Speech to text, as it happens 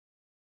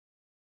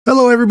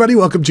Hello, everybody.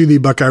 Welcome to the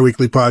Buckeye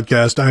Weekly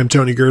Podcast. I'm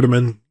Tony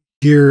Gerdeman,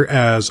 here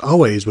as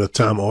always with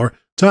Tom Orr.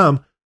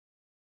 Tom,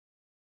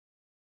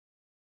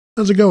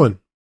 how's it going?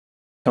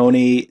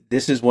 Tony,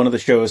 this is one of the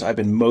shows I've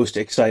been most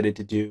excited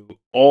to do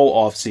all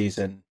off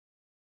season.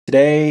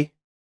 Today,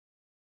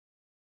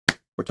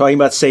 we're talking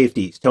about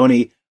safeties.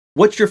 Tony,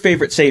 what's your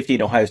favorite safety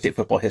in Ohio State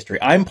football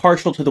history? I'm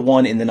partial to the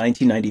one in the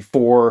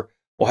 1994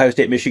 Ohio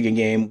State-Michigan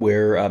game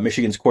where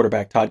Michigan's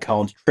quarterback Todd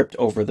Collins tripped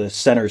over the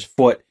center's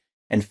foot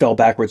and fell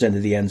backwards into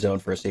the end zone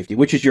for a safety.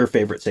 Which is your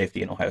favorite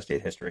safety in Ohio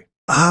State history?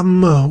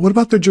 What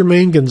about the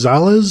Jermaine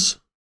Gonzalez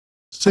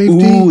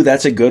safety? Ooh,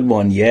 that's a good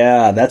one.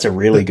 Yeah, that's a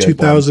really good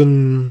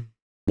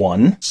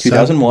 2001,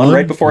 2001,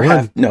 right before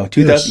half. No,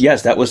 2000.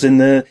 Yes, that was in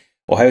the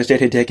Ohio State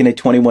had taken a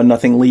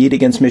 21-0 lead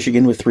against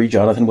Michigan with 3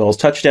 Jonathan Wells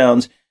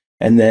touchdowns,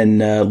 and then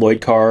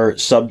Lloyd Carr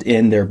subbed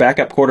in their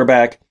backup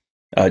quarterback,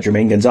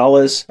 Jermaine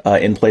Gonzalez,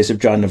 in place of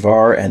John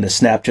Navarre, and the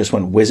snap just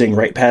went whizzing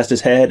right past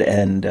his head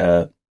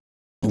and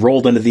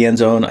rolled into the end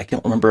zone. I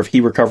can't remember if he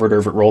recovered or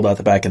if it rolled out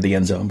the back of the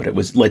end zone, but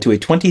it led to a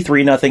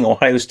 23-0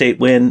 Ohio State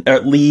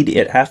lead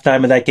at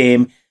halftime of that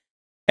game.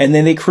 And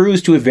then they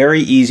cruised to a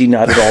very easy,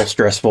 not at all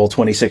stressful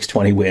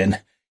 26-20 win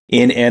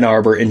in Ann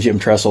Arbor in Jim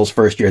Tressel's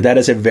first year. That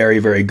is a very,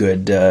 very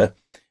good,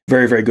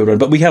 very, very good one.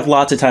 But we have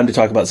lots of time to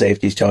talk about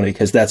safeties, Tony,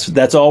 because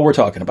that's all we're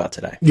talking about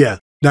today. Yeah.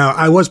 Now,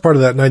 I was part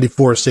of that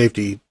 94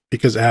 safety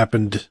because it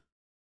happened.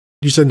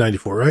 You said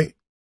 94, right?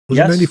 Was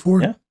it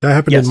 94? Yeah. That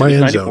happened in my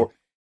end zone.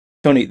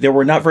 Tony, there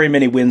were not very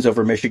many wins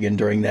over Michigan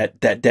during that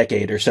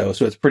decade or so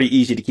it's pretty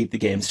easy to keep the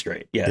game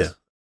straight. Yes. Yeah.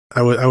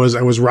 I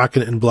was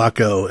rocking it in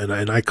Block O,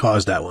 and I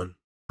caused that one,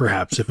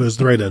 perhaps, if it was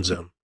the right end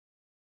zone.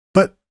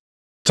 But,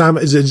 Tom,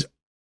 it's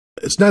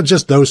not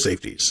just those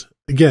safeties.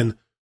 Again,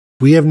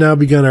 we have now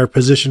begun our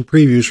position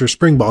previews for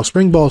spring ball.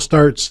 Spring ball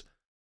starts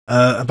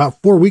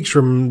about 4 weeks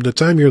from the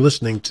time you're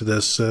listening to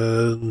this,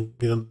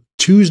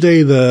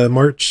 Tuesday, the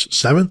March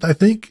 7th, I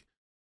think.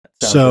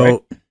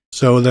 Right.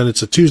 So then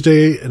it's a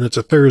Tuesday and it's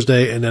a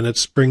Thursday and then it's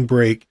spring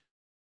break.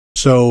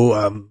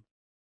 So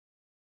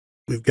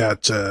we've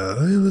got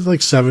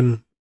like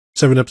seven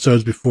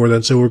episodes before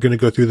then. So we're going to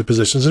go through the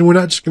positions, and we're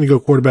not just going to go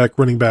quarterback,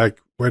 running back,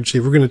 wide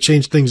receiver. We're going to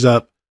change things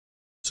up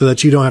so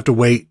that you don't have to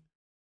wait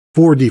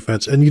for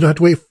defense and you don't have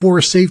to wait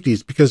for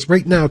safeties, because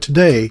right now,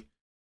 today,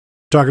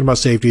 talking about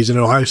safeties in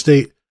Ohio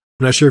State,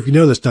 I'm not sure if you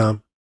know this,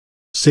 Tom,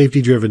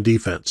 safety-driven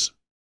defense.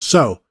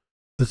 So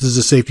this is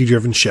a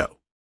safety-driven show.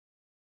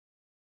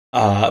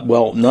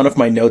 Well, none of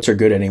my notes are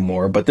good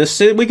anymore, but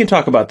we can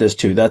talk about this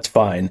too. That's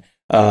fine.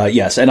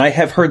 Yes, and I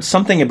have heard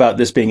something about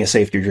this being a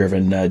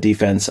safety-driven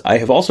defense. I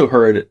have also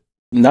heard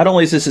not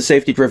only is this a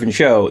safety-driven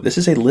show, this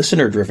is a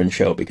listener-driven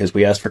show, because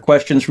we ask for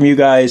questions from you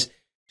guys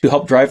to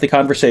help drive the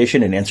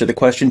conversation and answer the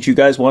questions you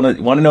guys want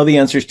to know the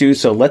answers to.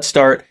 So let's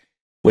start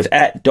with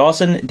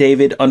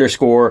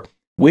 @DawsonDavid_.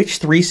 Which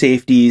 3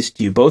 safeties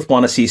do you both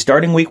want to see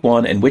starting week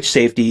 1, and which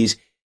safeties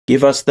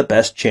give us the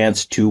best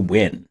chance to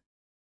win?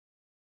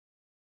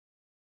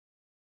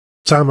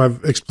 Tom,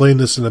 I've explained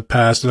this in the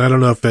past, and I don't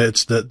know if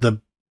it's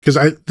because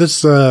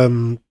this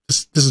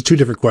is 2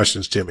 different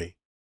questions to me.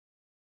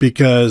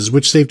 Because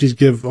which safeties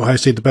give Ohio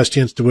State the best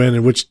chance to win,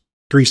 and which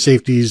 3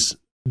 safeties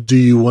do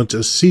you want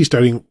to see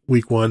starting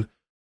week 1?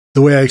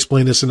 The way I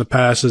explained this in the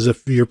past is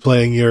if you're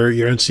playing your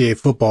NCAA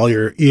football,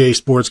 your EA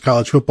Sports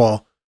college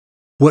football,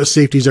 what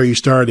safeties are you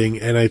starting?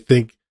 And I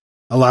think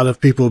a lot of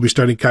people will be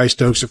starting Kye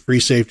Stokes at free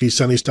safety,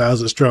 Sonny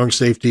Styles at strong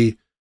safety,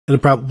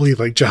 and probably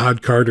like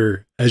Jihad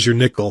Carter as your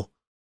nickel.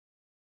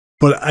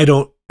 But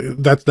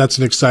that's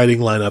an exciting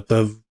lineup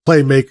of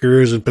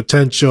playmakers and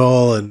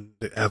potential and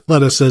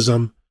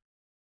athleticism.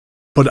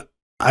 But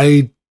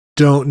I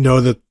don't know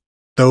that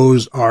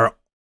those are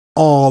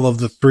all of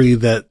the 3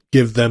 that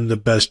give them the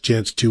best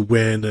chance to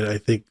win. And I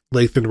think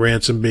Lathan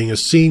Ransom being a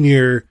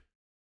senior,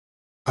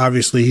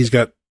 obviously he's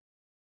got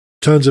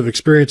tons of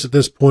experience at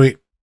this point.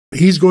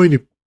 He's going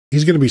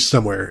to be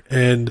somewhere.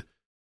 And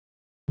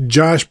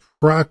Josh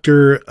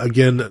Proctor,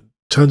 again,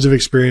 tons of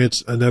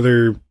experience,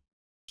 another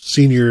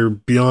senior,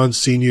 beyond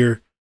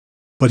senior,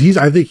 but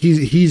I think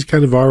he's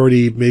kind of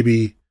already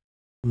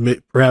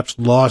perhaps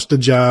lost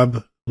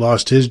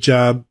his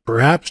job,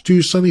 perhaps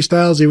to Sonny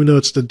Styles, even though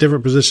it's a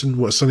different position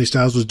what Sonny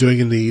Styles was doing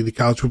in the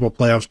college football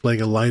playoffs, playing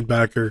a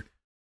linebacker.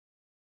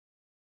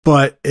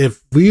 But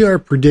if we are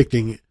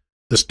predicting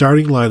the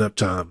starting lineup,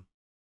 Tom,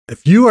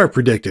 if you are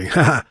predicting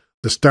the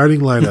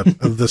starting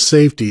lineup of the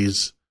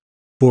safeties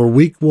for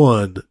week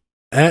 1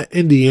 at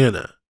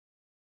Indiana,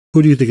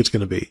 who do you think it's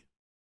going to be?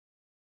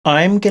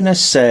 I'm going to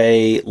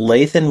say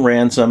Lathan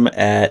Ransom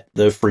at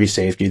the free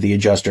safety, the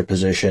adjuster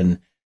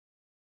position.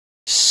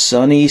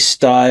 Sonny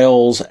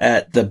Styles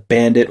at the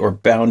bandit or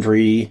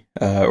boundary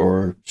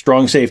or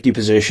strong safety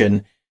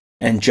position.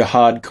 And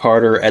Jihad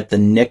Carter at the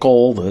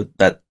nickel,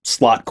 that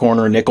slot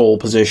corner nickel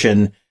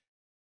position.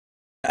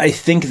 I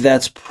think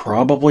that's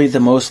probably the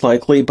most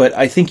likely, but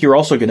I think you're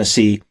also going to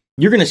see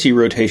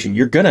rotation.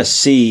 You're going to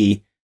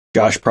see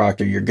Josh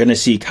Proctor. You're going to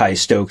see Kye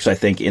Stokes, I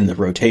think, in the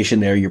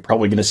rotation there. You're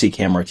probably going to see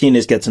Cam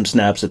Martinez get some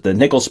snaps at the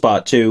nickel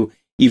spot, too,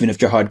 even if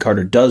Jihad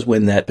Carter does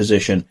win that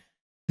position.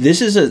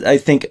 this is, I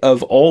think,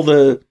 of all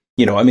the,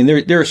 I mean,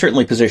 there are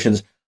certainly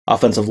positions,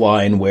 offensive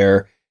line,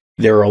 where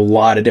there are a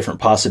lot of different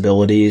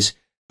possibilities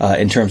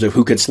in terms of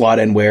who could slot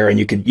in where, and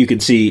you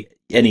could see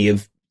any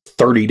of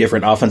 30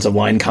 different offensive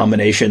line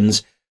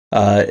combinations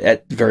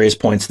at various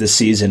points this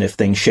season if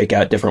things shake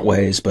out different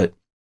ways. But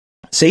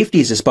safety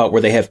is a spot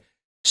where they have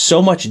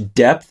so much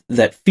depth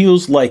that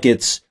feels like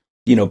it's,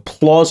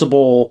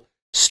 plausible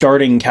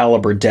starting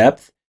caliber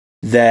depth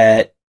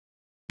that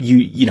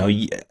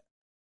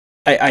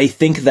I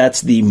think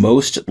that's the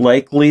most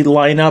likely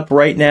lineup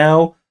right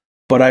now,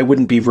 but I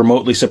wouldn't be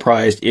remotely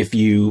surprised if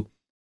you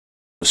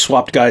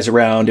swapped guys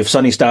around, if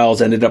Sonny Styles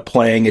ended up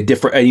playing a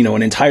different,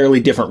 an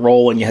entirely different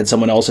role, and you had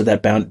someone else at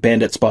that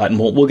bandit spot. And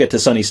we'll get to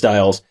Sonny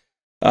Styles,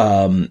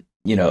 a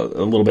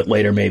little bit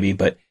later maybe,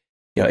 but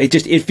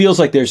it feels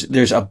like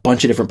there's a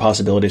bunch of different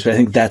possibilities, but I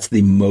think that's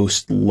the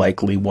most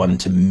likely one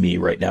to me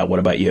right now. What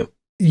about you?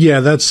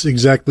 Yeah, that's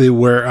exactly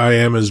where I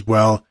am as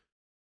well.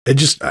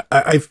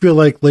 I feel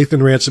like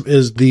Lathan Ransom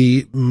is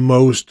the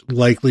most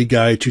likely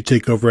guy to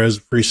take over as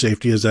free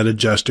safety as that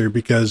adjuster,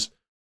 because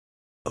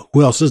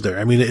who else is there?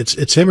 I mean,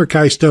 it's him or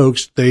Kye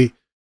Stokes. They've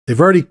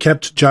already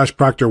kept Josh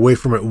Proctor away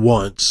from it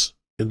once,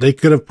 and they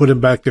could have put him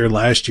back there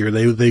last year.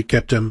 They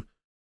kept him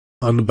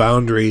on the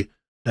boundary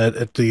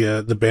at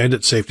the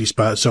bandit safety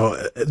spot. So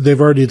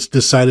they've already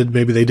decided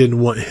maybe they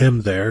didn't want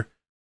him there.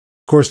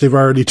 Of course, they've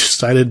already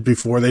decided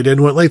before they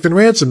didn't want Lathan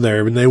Ransom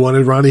there, and they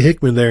wanted Ronnie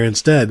Hickman there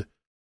instead.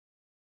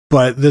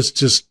 But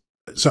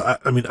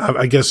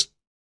I guess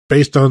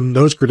based on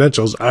those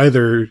credentials,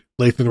 either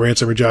Lathan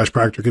Ransom or Josh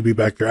Proctor could be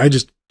back there.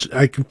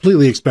 I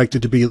completely expect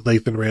it to be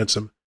Lathan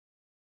Ransom.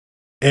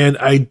 And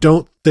I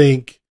don't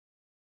think,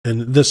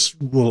 and this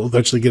will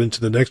eventually get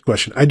into the next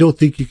question, I don't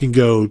think you can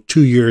go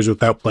 2 years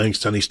without playing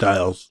Sonny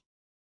Styles.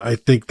 I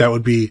think that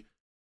would be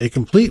a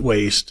complete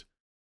waste.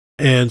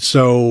 And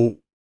so,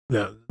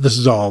 this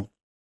is all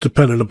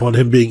dependent upon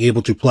him being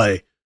able to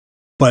play.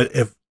 But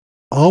if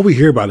all we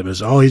hear about him is,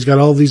 he's got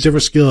all these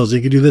different skills,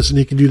 he can do this and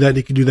he can do that and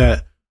he can do that,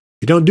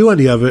 if you don't do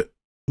any of it,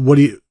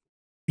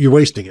 you're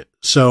wasting it.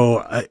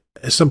 So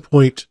at some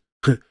point,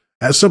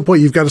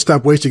 you've got to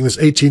stop wasting this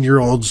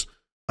 18-year-old's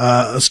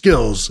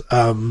skills.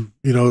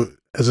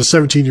 As a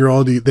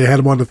 17-year-old, they had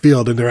him on the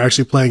field and they're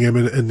actually playing him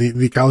in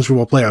the college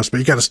football playoffs, but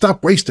you got to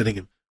stop wasting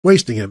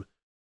him.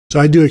 So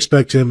I do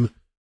expect him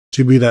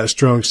to be that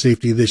strong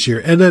safety this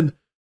year. And then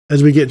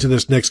as we get into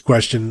this next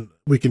question,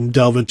 we can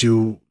delve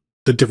into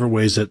the different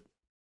ways that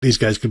these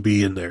guys could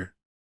be in there.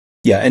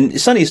 Yeah, and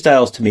Sonny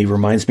Styles to me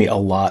reminds me a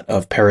lot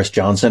of Paris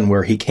Johnson,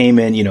 where he came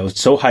in,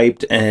 so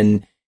hyped,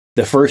 and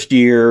the first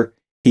year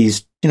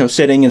he's,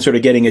 sitting and sort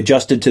of getting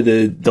adjusted to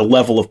the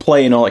level of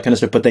play and all that kind of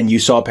stuff. But then you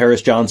saw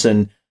Paris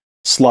Johnson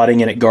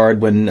slotting in at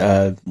guard when,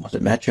 was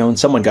it Matt Jones?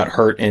 Someone got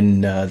hurt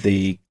in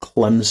the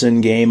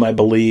Clemson game, I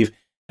believe.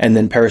 And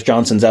then Paris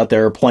Johnson's out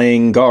there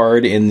playing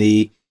guard in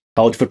the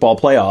college football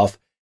playoff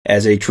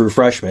as a true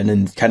freshman,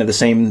 and kind of the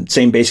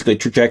same basically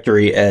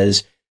trajectory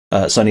as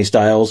Sonny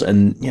Styles.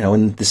 And,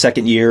 in the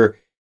second year,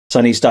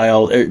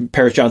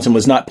 Paris Johnson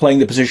was not playing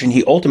the position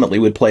he ultimately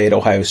would play at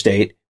Ohio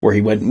State, where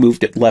he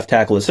moved at left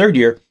tackle his third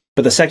year.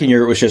 But the second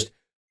year, it was just,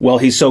 well,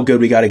 he's so good,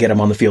 we got to get him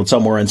on the field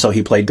somewhere. And so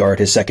he played guard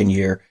his second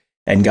year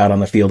and got on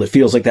the field. It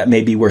feels like that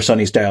may be where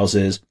Sonny Styles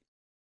is.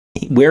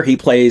 Where he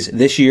plays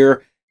this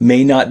year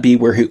may not be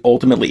where he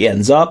ultimately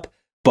ends up,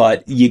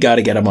 but you got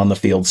to get him on the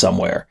field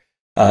somewhere.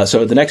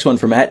 So the next one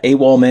from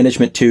 @AWOL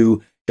Management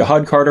 2,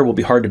 Jahad Carter will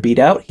be hard to beat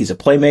out. He's a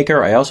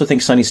playmaker. I also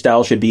think Sonny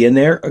Styles should be in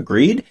there.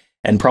 Agreed.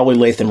 And probably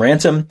Lathan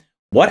Ransom.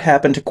 What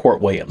happened to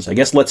Court Williams? I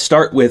guess let's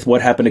start with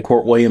what happened to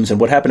Court Williams.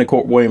 And what happened to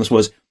Court Williams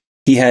was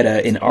he had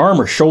an arm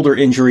or shoulder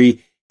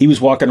injury. He was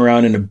walking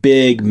around in a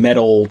big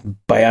metal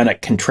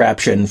bionic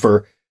contraption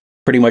for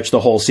pretty much the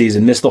whole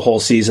season, missed the whole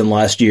season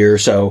last year.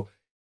 So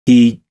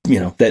he,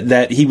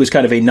 that he was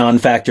kind of a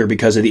non-factor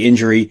because of the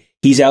injury.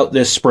 He's out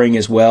this spring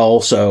as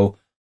well. So,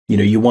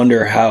 you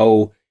wonder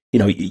how,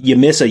 you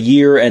miss a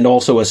year and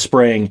also a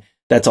spring.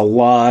 That's a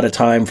lot of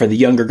time for the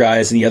younger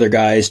guys and the other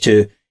guys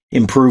to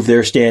improve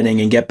their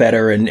standing and get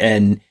better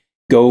and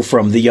go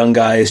from the young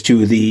guys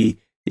to the,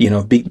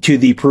 to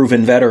the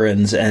proven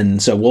veterans.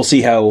 And so we'll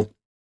see how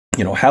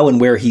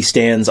and where he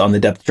stands on the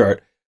depth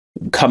chart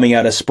coming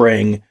out of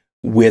spring,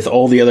 with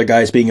all the other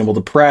guys being able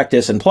to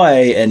practice and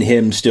play and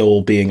him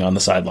still being on the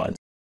sidelines.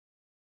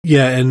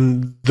 Yeah,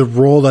 and the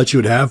role that you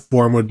would have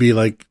for him would be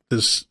like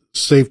this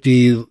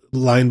safety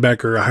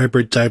linebacker, a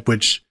hybrid type,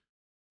 which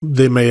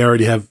they may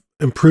already have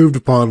improved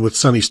upon with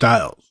Sonny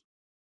Styles.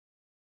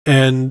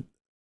 And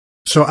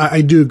so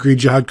I do agree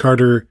Jahad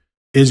Carter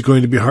is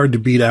going to be hard to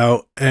beat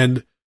out.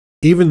 And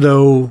even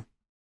though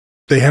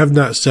they have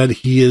not said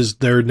he is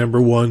their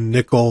number one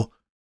nickel,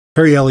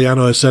 Perry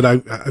Eliano has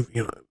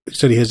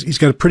said he's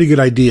got a pretty good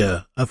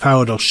idea of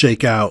how it'll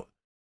shake out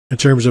in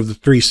terms of the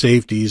three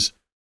safeties.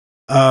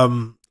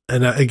 And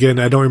again,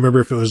 I don't remember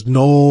if it was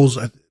Knowles.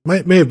 It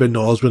may have been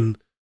Knowles when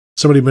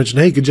somebody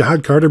mentioned, "Hey, could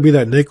Jahad Carter be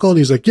that nickel?" And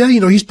he's like, "Yeah,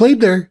 he's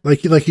played there." Like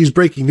he's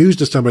breaking news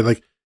to somebody.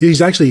 Like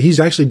he's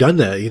actually done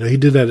that. He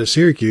did that at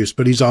Syracuse,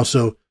 but he's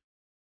also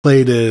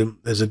played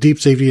as a deep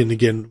safety. And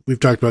again, we've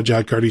talked about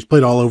Jihad Carter. He's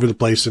played all over the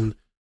place in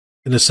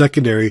the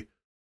secondary,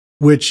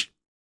 which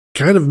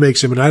kind of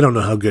makes him, and I don't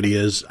know how good he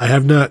is.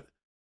 I've not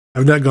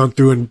gone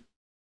through and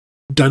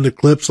done the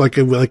clips like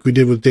we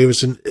did with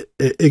Davison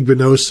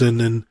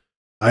Igbinosun, and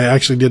I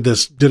actually did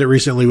it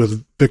recently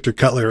with Victor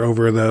Cutler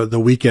over the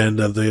weekend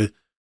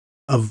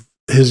of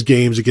his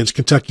games against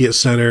Kentucky at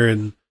center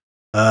and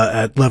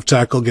at left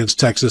tackle against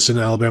Texas and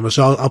Alabama.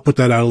 So I'll put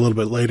that out a little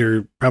bit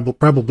later,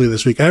 probably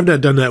this week. I have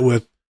not done that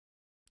with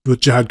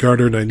Jihad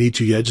Carter, and I need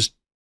to yet. Just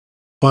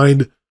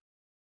find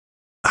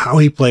how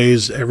he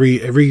plays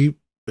every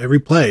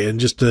play, and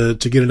just to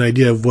get an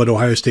idea of what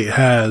Ohio State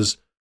has.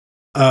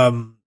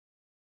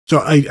 So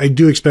I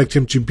do expect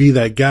him to be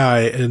that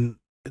guy in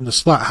the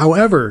slot.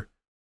 However,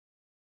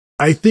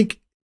 I think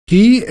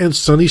he and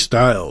Sonny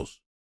Styles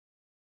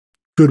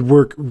could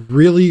work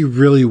really,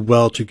 really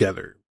well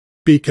together,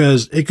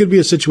 because it could be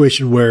a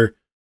situation where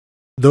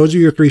those are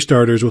your three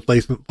starters with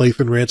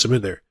Lathan Ransom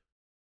in there.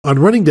 On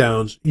running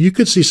downs, you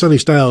could see Sonny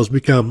Styles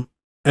become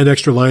an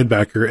extra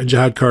linebacker and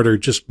Jihad Carter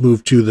just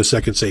move to the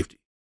second safety,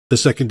 the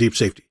second deep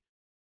safety.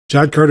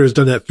 Jihad Carter has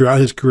done that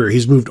throughout his career.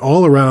 He's moved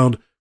all around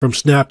from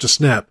snap to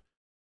snap.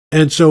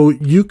 And so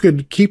you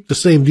could keep the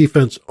same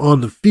defense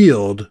on the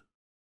field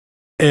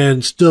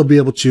and still be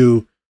able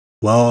to,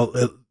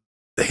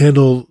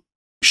 handle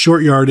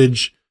short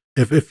yardage.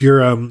 If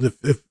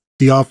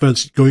the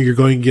offense you're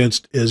going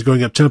against is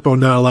going up tempo,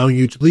 not allowing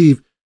you to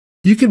leave,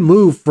 you can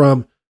move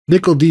from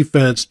nickel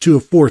defense to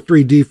a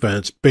 4-3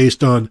 defense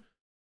based on,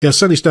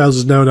 Sonny Styles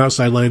is now an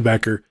outside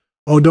linebacker.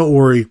 Oh, don't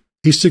worry.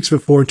 He's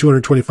 6'4" and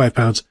 225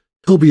 pounds.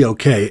 He'll be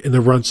okay in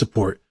the run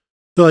support.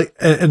 So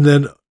and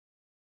then,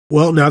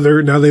 now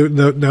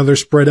they're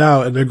spread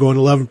out and they're going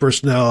 11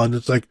 personnel, and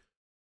it's like,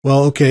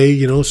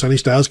 okay, Sonny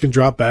Styles can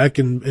drop back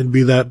and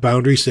be that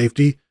boundary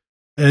safety,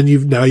 and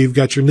you've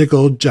got your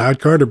nickel Jihad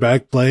Carter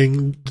back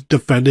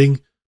defending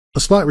a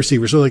slot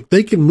receiver. So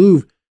they can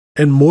move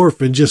and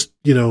morph and just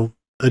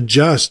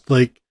adjust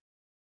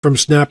from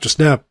snap to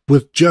snap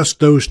with just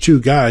those two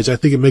guys. I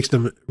think it makes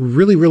them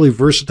really, really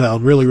versatile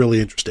and really,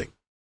 really interesting.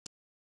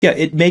 Yeah,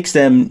 it makes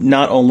them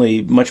not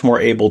only much more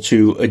able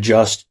to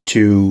adjust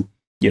to,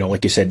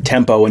 like you said,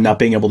 tempo, and not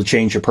being able to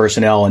change your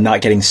personnel and not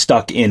getting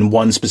stuck in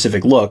one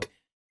specific look.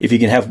 If you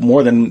can have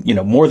more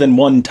than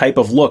one type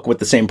of look with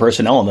the same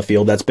personnel on the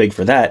field, that's big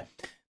for that.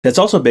 That's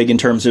also big in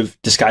terms of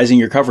disguising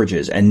your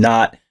coverages and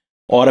not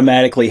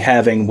automatically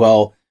having,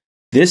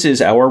 this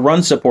is our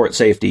run support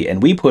safety,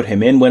 and we put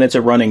him in when it's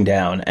a running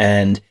down.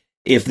 And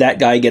if that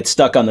guy gets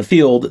stuck on the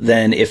field,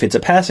 then if it's a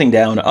passing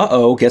down,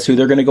 guess who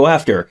they're going to go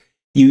after?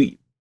 The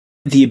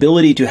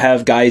ability to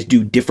have guys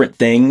do different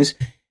things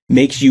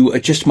makes you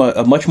just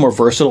a much more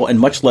versatile and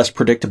much less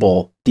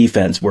predictable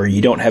defense, where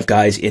you don't have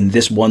guys in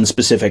this one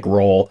specific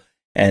role,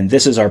 and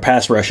this is our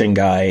pass rushing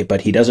guy,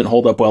 but he doesn't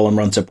hold up well in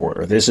run support,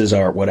 or this is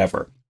our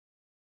whatever.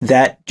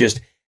 That's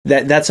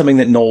something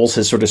that Knowles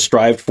has sort of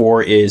strived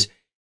for, is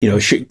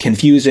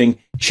confusing,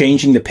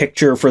 changing the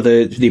picture for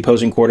the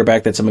opposing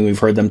quarterback. That's something we've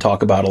heard them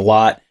talk about a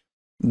lot,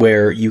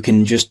 where you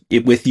can just,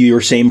 with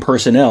your same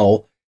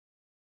personnel,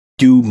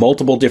 do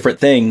multiple different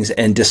things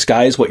and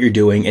disguise what you're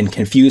doing and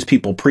confuse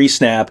people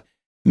pre-snap,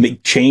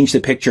 change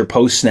the picture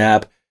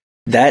post-snap.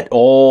 That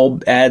all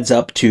adds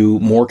up to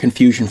more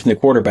confusion from the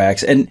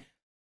quarterbacks. And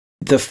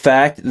the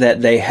fact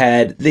that they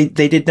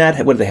did not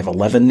have, what did they have,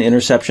 11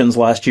 interceptions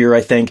last year,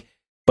 I think,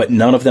 but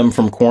none of them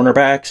from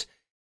cornerbacks.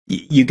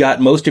 You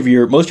got most of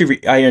your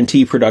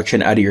INT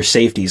production out of your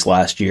safeties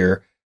last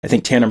year. I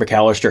think Tanner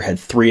McAllister had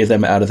 3 of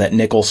them out of that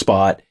nickel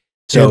spot.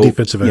 So, and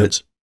defensive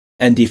ends.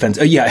 And defense.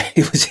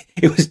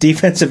 It was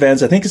defensive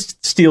ends. I think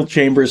Steel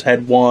Chambers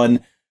had 1.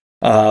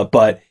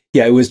 But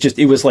yeah, it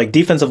was like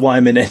defensive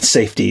linemen and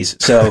safeties.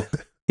 So,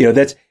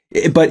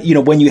 but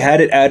when you had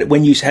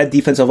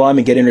defensive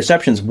linemen get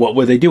interceptions, what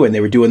were they doing?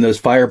 They were doing those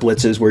fire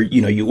blitzes where,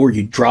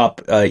 you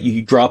drop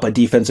a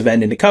defensive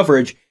end into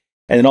coverage,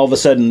 and then all of a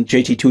sudden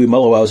JT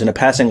Tuimoloau is in a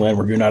passing lane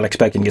where you're not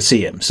expecting to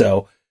see him.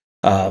 So,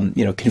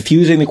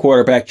 confusing the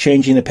quarterback,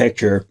 changing the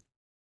picture,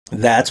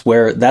 that's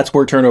where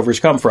turnovers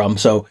come from.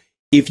 So,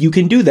 if you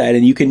can do that,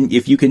 and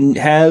if you can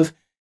have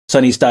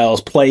Sonny Styles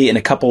play in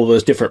a couple of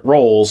those different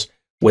roles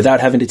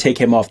without having to take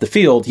him off the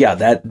field,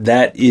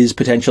 that is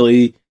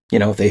potentially,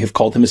 they have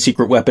called him a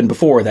secret weapon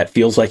before. That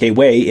feels like a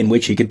way in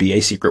which he could be a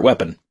secret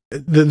weapon.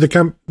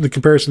 The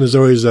comparison is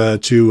always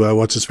to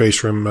what's his face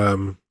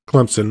from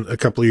Clemson a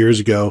couple of years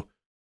ago.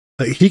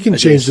 He can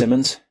change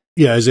Simmons.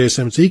 Isaiah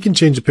Simmons. He can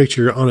change the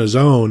picture on his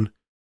own.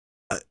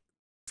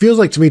 Feels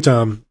like to me,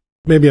 Tom,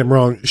 maybe I'm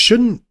wrong.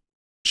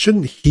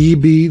 Shouldn't he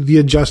be the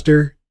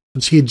adjuster,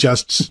 since he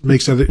adjusts,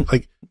 makes other,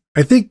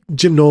 I think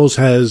Jim Knowles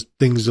has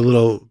things a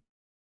little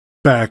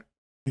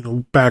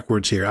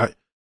backwards here.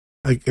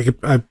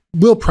 I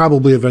will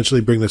probably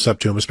eventually bring this up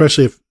to him,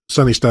 especially if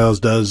Sonny Styles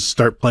does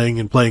start playing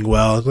and playing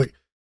well. It's like,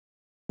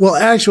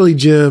 actually,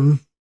 Jim,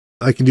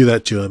 I can do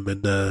that to him,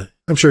 and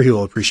I'm sure he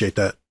will appreciate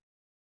that.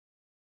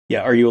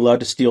 are you allowed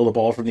to steal the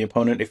ball from the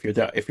opponent if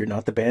you're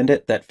not the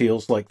bandit? That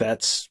feels like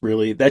that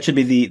should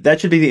be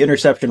the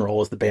interception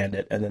role as the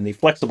bandit, and then the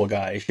flexible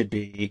guy should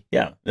be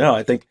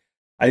I think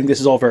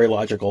this is all very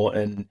logical,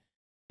 and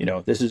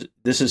this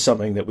is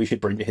something that we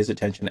should bring to his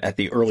attention at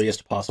the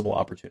earliest possible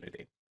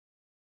opportunity.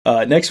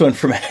 Next one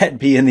from at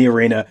B in the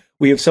Arena.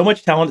 We have so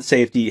much talent at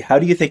safety. How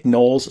do you think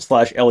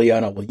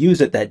Knowles/Eliana will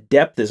use it? That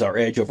depth is our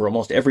edge over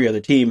almost every other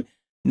team.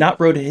 Not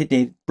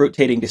rotating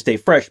to stay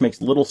fresh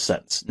makes little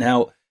sense.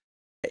 Now,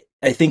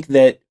 I think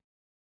that,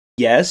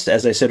 yes,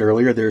 as I said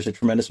earlier, there's a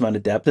tremendous amount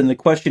of depth. And the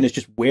question is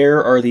just,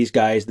 where are these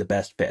guys the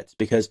best fits?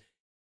 Because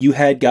you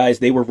had guys,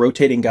 they were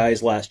rotating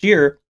guys last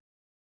year.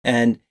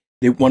 And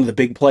one of the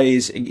big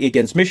plays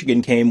against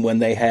Michigan came when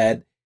they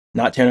had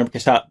not Tanner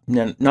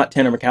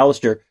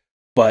McAllister,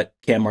 but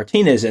Cam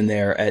Martinez in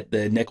there at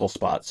the nickel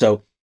spot.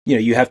 So,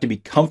 you have to be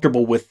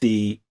comfortable with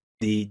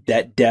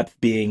that depth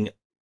being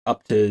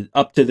up to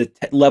the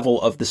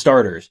level of the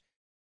starters.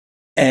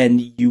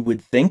 And you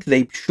would think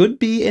they should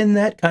be in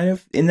that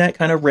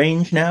kind of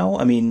range now.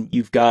 I mean,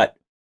 you've got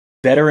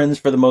veterans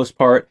for the most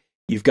part.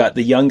 You've got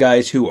the young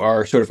guys who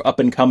are sort of up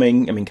and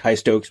coming. I mean, Kye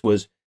Stokes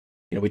was,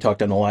 we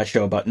talked on the last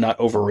show about not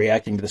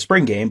overreacting to the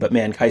spring game, but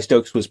man, Kye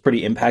Stokes was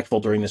pretty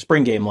impactful during the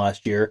spring game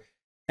last year,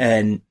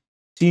 and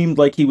seemed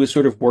like he was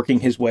sort of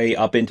working his way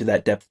up into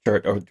that depth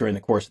chart during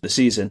the course of the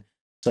season.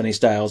 Sonny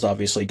Styles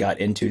obviously got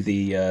into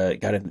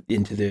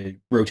the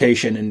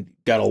rotation and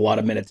got a lot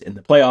of minutes in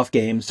the playoff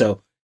game.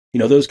 So,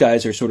 those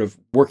guys are sort of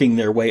working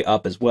their way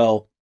up as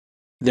well.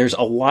 There's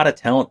a lot of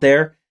talent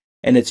there,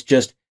 and it's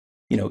just,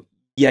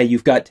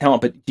 you've got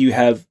talent, but do you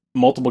have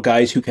multiple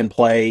guys who can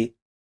play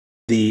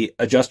the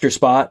adjuster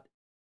spot,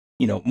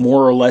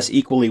 more or less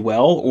equally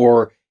well,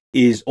 or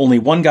is only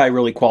one guy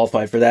really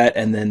qualified for that,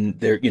 and then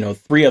there,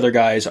 three other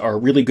guys are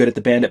really good at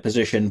the bandit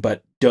position,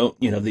 but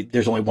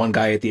there's only one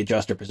guy at the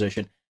adjuster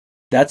position.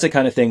 That's the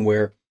kind of thing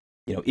where,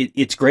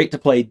 it's great to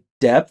play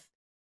depth,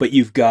 but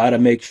you've got to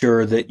make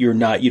sure that you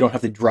don't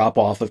have to drop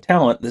off of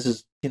talent. This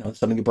is,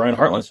 something that Brian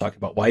Hartland's talked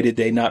about. Why did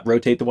they not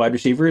rotate the wide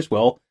receivers?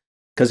 Well,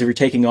 because if you're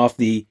taking off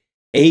the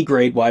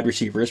A-grade wide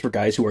receivers for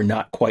guys who are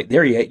not quite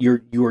there yet,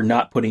 you are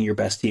not putting your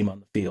best team on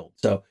the field.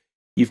 So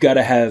you've got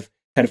to have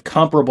kind of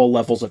comparable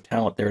levels of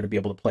talent there to be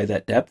able to play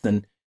that depth.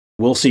 And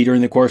we'll see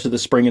during the course of the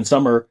spring and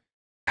summer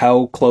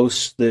how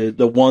close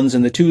the ones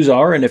and the twos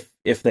are. And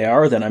if they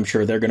are, then I'm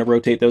sure they're going to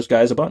rotate those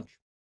guys a bunch.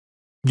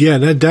 Yeah,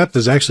 and that depth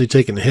has actually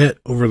taken a hit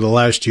over the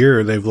last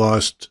year. They've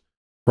lost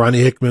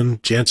Ronnie Hickman,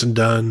 Jansen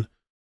Dunn,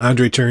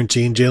 Andre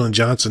Turrentine, Jalen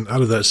Johnson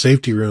out of that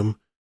safety room,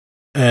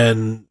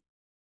 and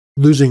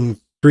losing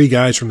three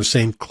guys from the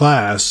same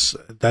class,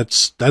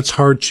 that's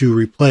hard to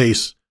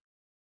replace.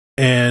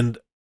 And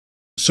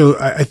so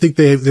I think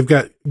they've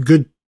got a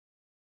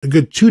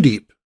good two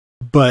deep,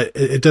 but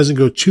it doesn't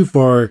go too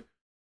far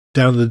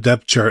down the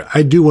depth chart.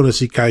 I do want to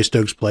see Kye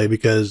Stokes play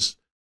because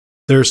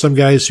there are some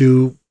guys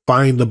who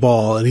find the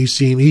ball, and he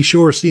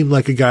sure seemed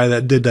like a guy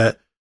that did that.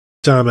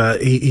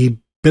 He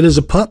bit as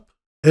a pup,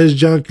 as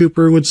John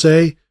Cooper would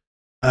say,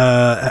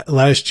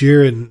 last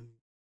year, and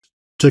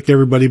took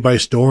everybody by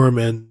storm.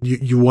 And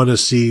you want to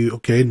see,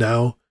 okay,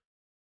 now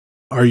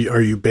are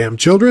you Bam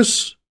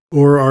Childress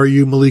or are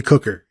you Malik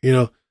Hooker?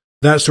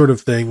 That sort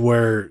of thing,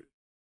 where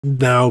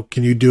now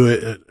can you do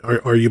it?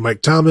 Are you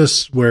Mike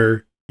Thomas,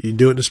 where you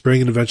do it in the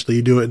spring and eventually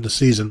you do it in the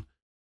season?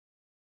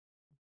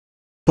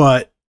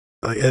 But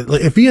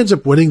if he ends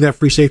up winning that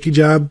free safety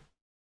job,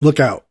 look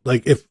out.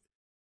 If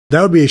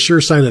that would be a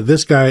sure sign that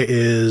this guy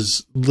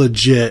is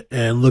legit,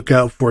 and look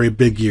out for a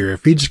big year.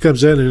 If he just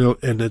comes in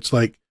and it's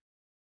like,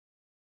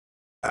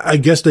 I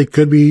guess they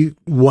could be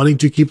wanting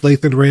to keep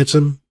Lathan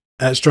Ransom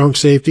at strong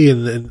safety,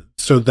 and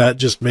so that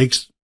just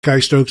makes Kye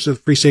Stokes a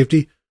free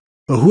safety.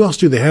 But who else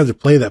do they have to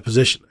play that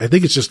position? I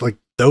think it's just like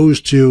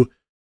those two,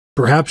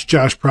 perhaps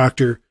Josh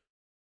Proctor.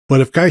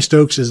 But if Kye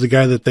Stokes is the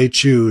guy that they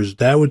choose,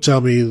 that would tell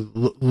me,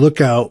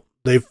 look out.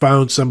 They've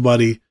found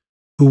somebody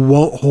who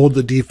won't hold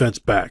the defense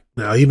back.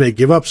 Now, he may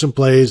give up some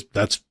plays.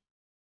 That's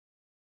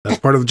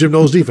part of Jim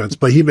Knowles' defense.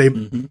 But he may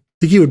think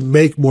he would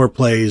make more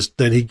plays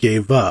than he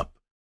gave up,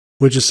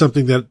 which is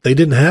something that they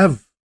didn't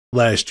have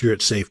last year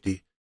at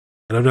safety.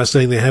 And I'm not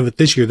saying they have it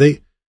this year.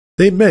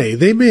 They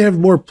may have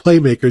more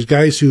playmakers,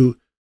 guys who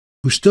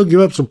still give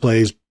up some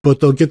plays,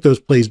 but they'll get those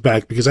plays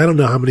back, because I don't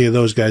know how many of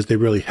those guys they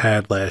really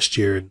had last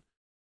year.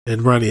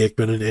 And Ronnie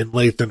Hickman and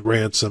Lathan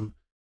Ransom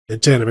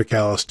and Tanner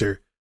McAllister.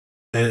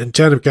 And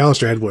Tanner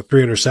McAllister had,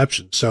 3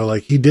 interceptions. So,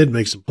 he did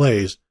make some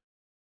plays.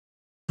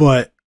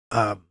 But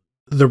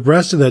the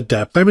rest of that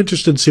depth, I'm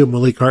interested to see what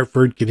Malik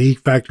Hartford, can he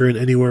factor in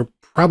anywhere?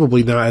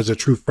 Probably not as a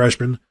true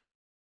freshman.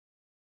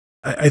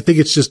 I think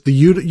it's just the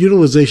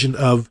utilization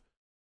of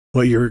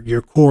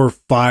your core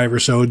 5 or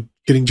so,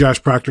 getting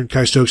Josh Proctor and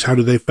Kye Stokes. How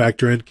do they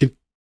factor in?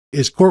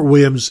 Is Court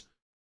Williams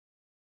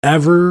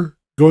ever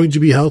going to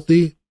be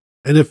healthy?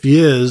 And if he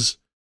is,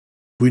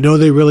 we know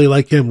they really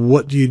like him.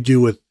 What do you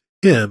do with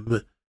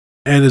him?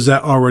 And is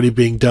that already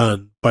being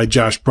done by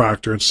Josh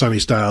Proctor and Sonny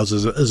Styles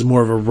as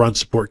more of a run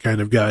support kind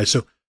of guy?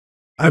 So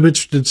I'm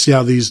interested to see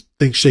how these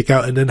things shake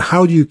out. And then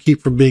how do you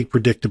keep from being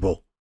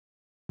predictable?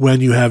 when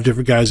you have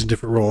different guys in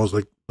different roles.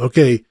 Like,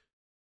 okay,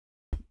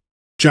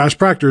 Josh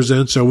Proctor's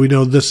in, so we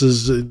know this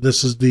is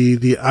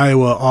the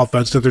Iowa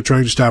offense that they're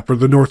trying to stop, or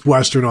the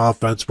Northwestern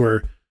offense,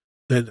 where,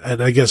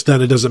 and I guess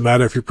then it doesn't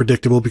matter if you're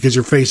predictable because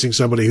you're facing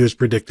somebody who's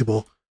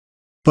predictable.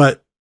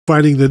 But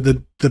finding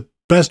the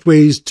best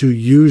ways to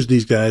use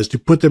these guys, to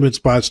put them in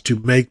spots to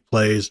make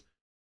plays,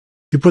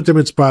 to put them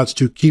in spots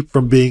to keep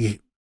from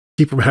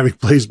having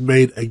plays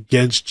made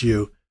against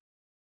you.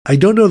 I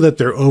don't know that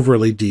they're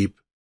overly deep,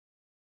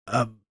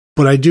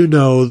 but I do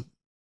know,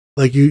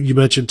 like you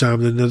mentioned,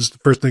 Tom, and that's the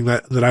first thing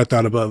that I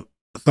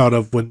thought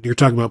of when you're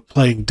talking about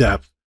playing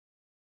depth.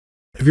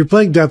 If you're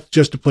playing depth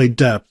just to play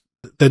depth,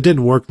 that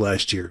didn't work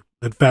last year.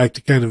 In fact,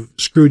 it kind of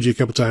screwed you a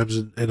couple times,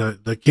 and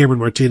the Cameron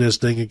Martinez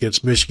thing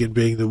against Michigan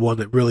being the one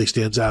that really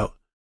stands out.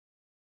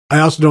 I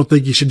also don't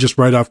think you should just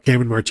write off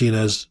Cameron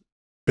Martinez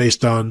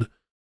based on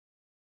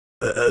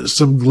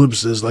some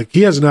glimpses. Like,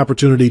 he has an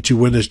opportunity to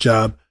win this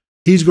job.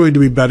 He's going to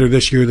be better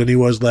this year than he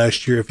was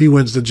last year. If he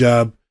wins the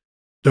job,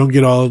 don't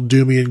get all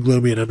doomy and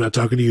gloomy. And I'm not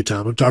talking to you,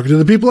 Tom. I'm talking to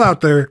the people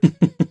out there.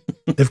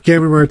 If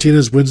Cameron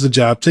Martinez wins the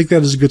job, take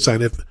that as a good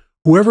sign. If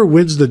whoever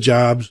wins the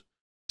jobs,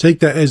 take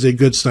that as a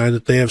good sign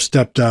that they have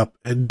stepped up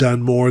and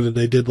done more than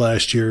they did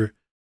last year,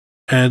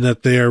 and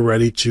that they are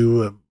ready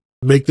to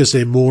make this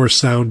a more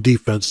sound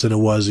defense than it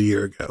was a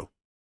year ago.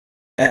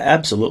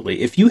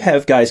 Absolutely. If you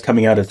have guys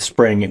coming out of the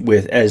spring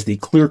with as the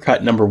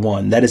clear-cut number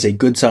one, that is a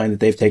good sign that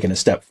they've taken a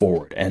step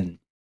forward. And,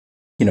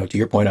 to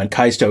your point on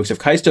Kye Stokes, if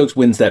Kye Stokes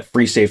wins that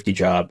free safety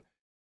job,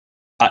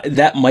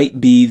 that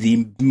might be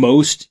the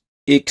most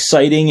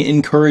exciting,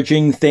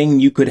 encouraging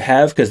thing you could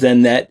have, because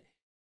then that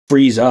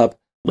frees up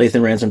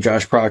Lathan Ransom,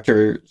 Josh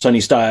Proctor,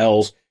 Sonny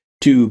Styles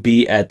to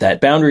be at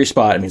that boundary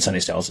spot. I mean, Sonny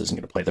Styles isn't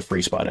going to play the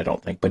free spot, I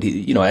don't think, but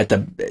he, at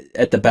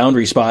the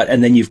boundary spot,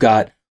 and then you've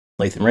got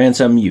Lathan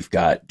Ransom, you've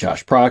got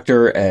Josh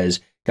Proctor as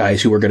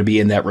guys who are going to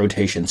be in that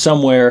rotation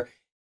somewhere.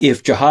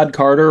 If Jihad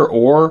Carter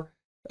or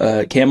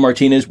Cam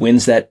Martinez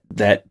wins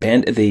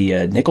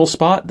the nickel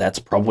spot, that's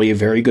probably a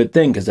very good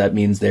thing, because that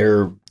means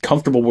they're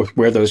comfortable with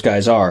where those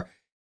guys are.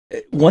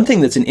 One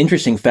thing that's an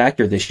interesting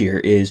factor this year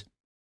is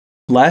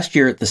last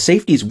year the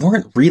safeties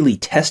weren't really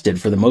tested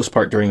for the most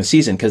part during the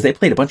season because they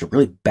played a bunch of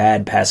really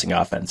bad passing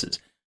offenses.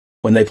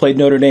 When they played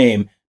Notre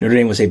Dame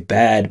was a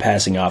bad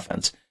passing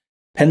offense.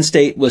 Penn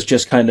State was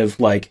just kind of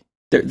like,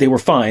 they were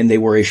fine. They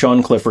were a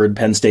Sean Clifford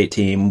Penn State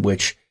team,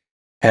 which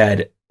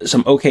had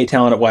some okay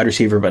talent at wide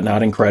receiver, but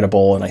not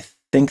incredible. And I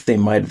think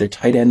their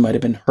tight end might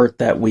have been hurt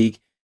that week.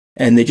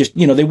 And they just,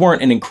 they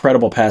weren't an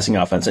incredible passing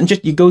offense. And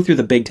just, you go through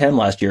the Big Ten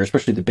last year,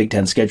 especially the Big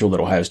Ten schedule that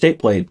Ohio State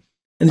played,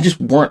 and there just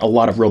weren't a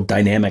lot of real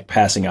dynamic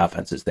passing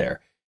offenses there.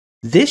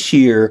 This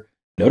year,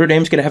 Notre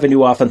Dame's going to have a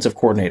new offensive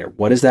coordinator.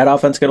 What is that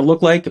offense going to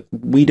look like?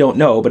 We don't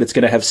know, but it's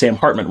going to have Sam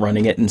Hartman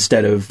running it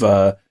instead of,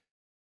 it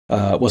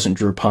wasn't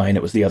Drew Pine,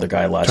 it was the other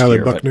guy last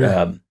year.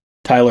 But,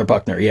 Tyler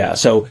Buckner, yeah.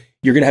 So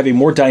you're going to have a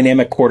more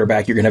dynamic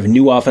quarterback. You're going to have a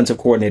new offensive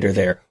coordinator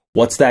there.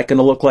 What's that going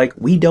to look like?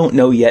 We don't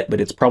know yet, but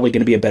it's probably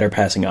going to be a better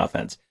passing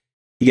offense.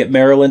 You get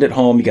Maryland at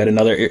home. You get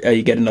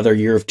another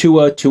year of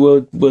Tua.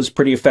 Tua was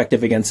pretty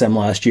effective against them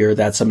last year.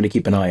 That's something to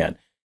keep an eye on.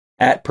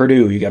 At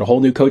Purdue, you got a whole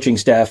new coaching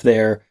staff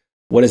there.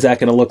 What is that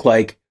going to look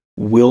like?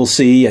 We'll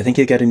see. I think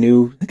you got a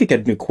new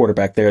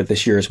quarterback there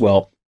this year as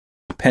well.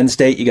 Penn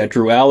State, you got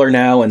Drew Aller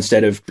now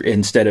instead of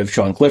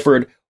Sean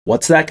Clifford.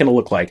 What's that going to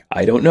look like?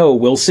 I don't know.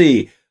 We'll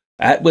see.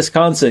 At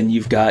Wisconsin,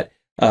 you've got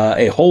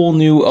a whole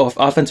new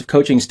offensive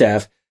coaching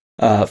staff.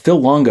 Phil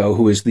Longo,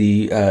 who is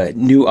the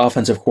new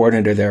offensive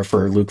coordinator there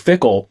for Luke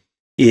Fickell,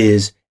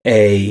 is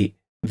a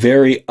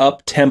very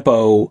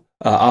up-tempo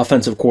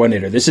offensive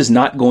coordinator. This is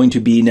not going to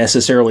be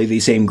necessarily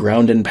the same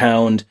ground and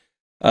pound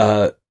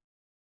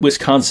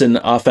Wisconsin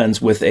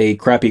offense with a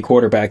crappy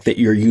quarterback that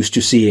you're used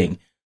to seeing.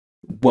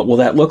 What will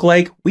that look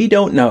like? We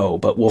don't know,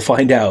 but we'll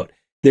find out.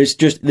 There's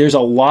a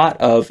lot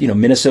of,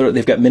 Minnesota.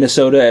 They've got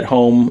Minnesota at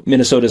home.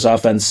 Minnesota's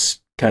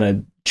offense kind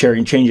of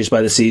changes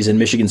by the season.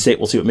 Michigan State,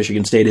 we'll see what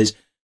Michigan State is.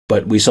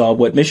 But we saw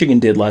what Michigan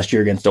did last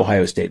year against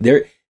Ohio State.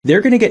 They're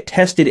going to get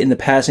tested in the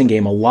passing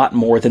game a lot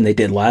more than they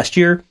did last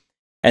year,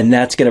 and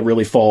that's going to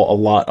really fall a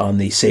lot on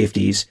the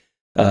safeties.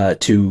 I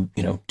think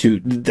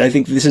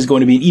this is going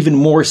to be an even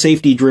more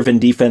safety-driven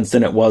defense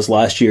than it was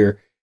last year,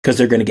 because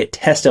they're going to get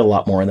tested a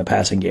lot more in the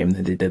passing game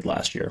than they did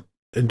last year.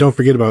 And don't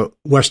forget about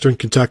Western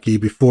Kentucky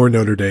before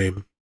Notre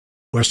Dame.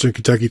 Western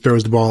Kentucky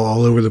throws the ball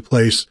all over the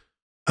place.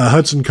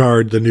 Hudson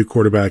Card, the new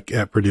quarterback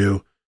at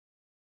Purdue.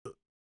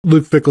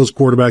 Luke Fickell's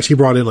quarterbacks, he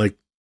brought in like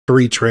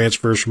 3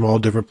 transfers from all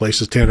different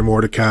places. Tanner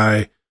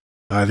Mordecai,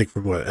 I think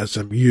from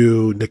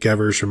SMU, Nick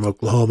Evers from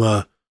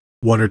Oklahoma,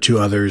 1 or 2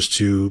 others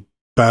to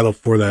battle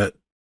for that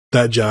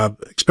job.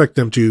 Expect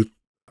them to,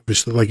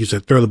 obviously, like you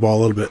said, throw the ball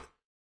a little bit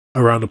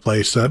around the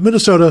place.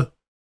 Minnesota,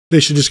 they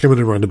should just come in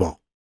and run the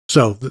ball.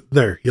 So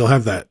there, you'll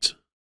have that.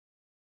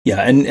 Yeah,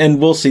 and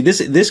we'll see.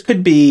 This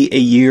could be a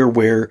year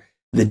where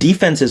the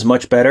defense is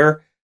much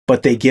better,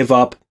 but they give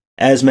up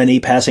as many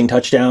passing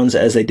touchdowns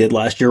as they did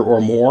last year or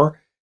more,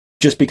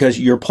 just because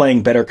you're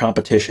playing better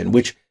competition,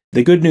 which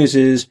the good news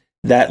is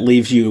that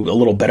leaves you a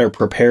little better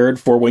prepared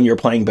for when you're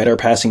playing better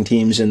passing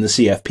teams in the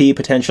CFP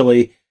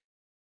potentially.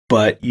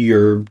 But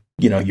you're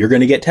going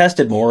to get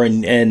tested more,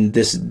 and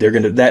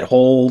that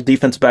whole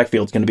defensive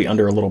backfield is going to be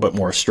under a little bit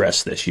more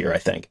stress this year, I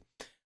think.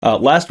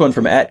 Last one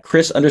from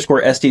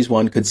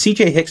 @Chris_Estes1. Could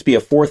CJ Hicks be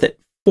a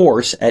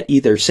force at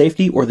either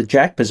safety or the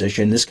jack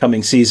position this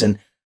coming season?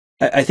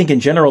 I think in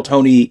general,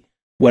 Tony,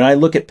 when I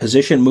look at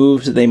position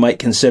moves that they might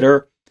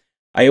consider,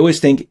 I always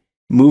think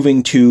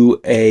moving to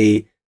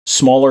a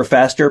smaller,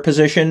 faster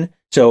position.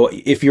 So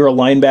if you're a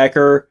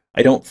linebacker,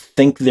 I don't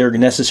think they're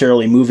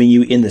necessarily moving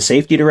you in the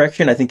safety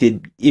direction. I think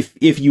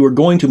if you were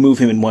going to move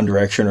him in one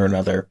direction or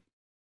another,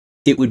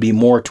 it would be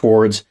more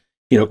towards,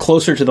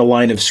 closer to the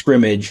line of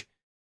scrimmage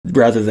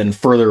rather than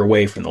further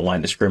away from the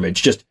line of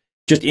scrimmage. Just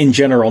in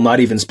general, not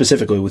even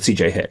specifically with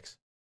CJ Hicks.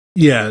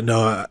 Yeah,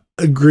 no, I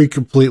agree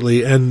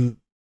completely. And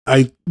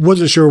I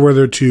wasn't sure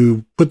whether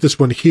to put this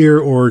one here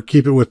or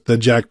keep it with the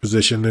jack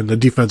position and the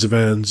defensive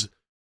ends,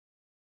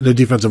 the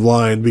defensive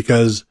line,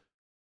 because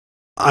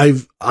I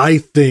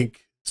think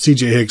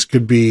CJ Hicks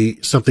could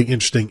be something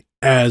interesting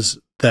as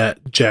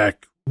that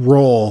jack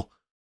role.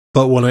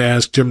 But when I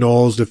asked Jim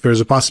Knowles if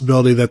there's a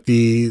possibility that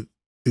the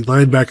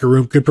linebacker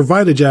room could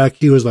provide a jack,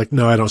 he was like,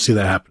 no, I don't see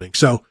that happening.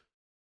 So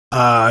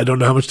I don't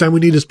know how much time we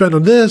need to spend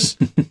on this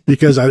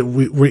because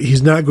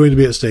he's not going to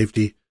be at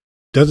safety.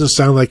 Doesn't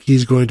sound like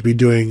he's going to be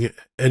doing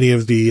any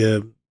of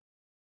that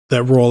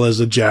role as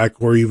a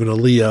jack or even a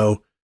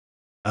Leo.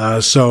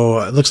 So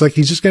it looks like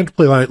he's just going to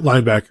play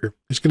linebacker.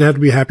 He's going to have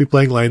to be happy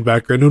playing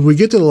linebacker. And when we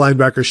get to the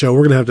linebacker show,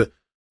 we're going to have to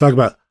talk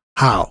about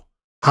how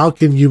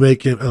can you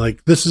make him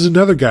like, this is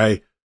another guy.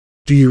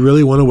 Do you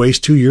really want to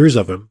waste 2 years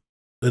of him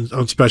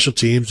on special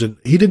teams? And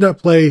he did not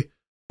play, I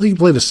think he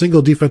played a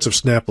single defensive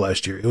snap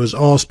last year. It was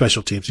all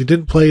special teams. He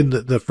didn't play in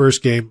the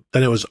first game.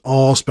 Then it was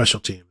all special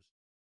teams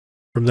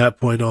from that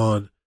point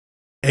on.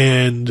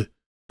 And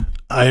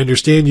I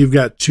understand you've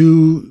got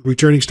 2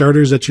 returning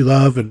starters that you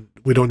love, and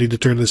we don't need to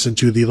turn this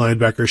into the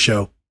linebacker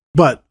show.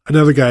 But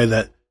another guy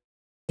that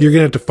you're going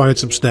to have to find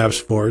some snaps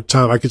for.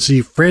 Tom, I could see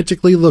you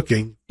frantically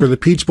looking for the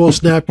Peach Bowl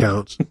snap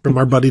counts from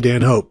our buddy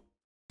Dan Hope.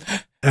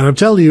 And I'm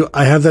telling you,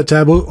 I have that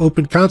tab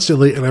open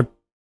constantly, and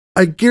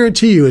I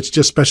guarantee you it's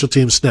just special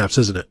team snaps,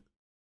 isn't it?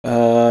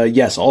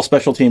 Yes, all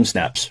special team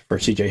snaps for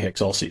CJ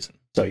Hicks all season.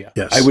 So yeah,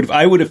 yes.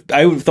 I would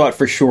have thought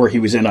for sure he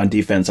was in on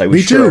defense. I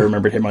was sure I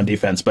remembered him on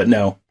defense, but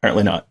no,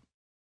 apparently not.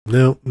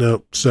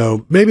 No.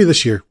 So maybe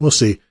this year, we'll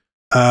see.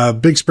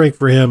 Big spring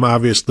for him,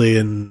 obviously,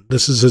 and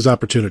this is his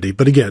opportunity.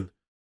 But again,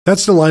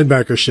 that's the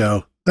linebacker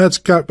show. That's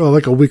got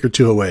like a week or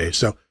 2 away.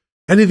 So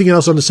anything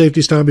else on the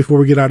safeties, Tom, before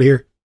we get out of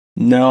here?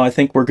 No, I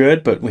think we're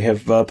good, but we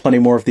have plenty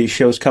more of these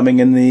shows coming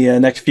in the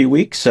next few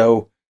weeks.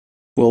 So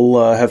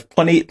we'll have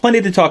plenty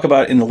to talk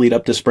about in the lead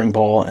up to spring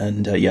ball.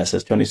 And yes,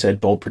 as Tony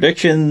said, bold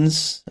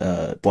predictions,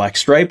 black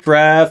stripe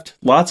draft,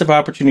 lots of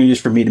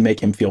opportunities for me to make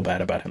him feel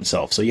bad about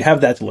himself. So you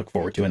have that to look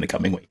forward to in the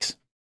coming weeks.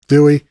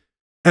 Do we?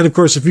 And of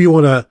course, if you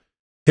want to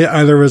hit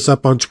either of us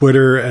up on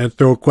Twitter and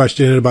throw a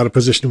question in about a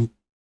position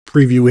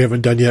preview we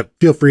haven't done yet,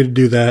 feel free to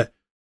do that.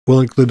 We'll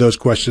include those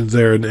questions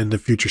there in the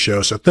future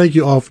show. So thank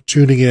you all for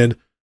tuning in.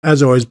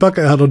 As always,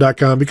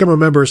 BuckeyeHuddle.com. Become a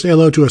member. Say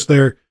hello to us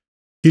there.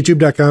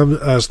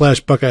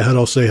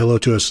 YouTube.com/BuckeyeHuddle. Say hello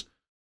to us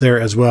there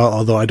as well,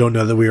 although I don't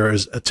know that we are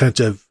as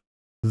attentive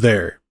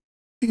there.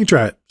 You can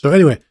try it. So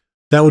anyway,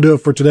 that will do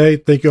it for today.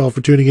 Thank you all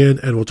for tuning in,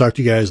 and we'll talk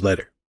to you guys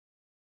later.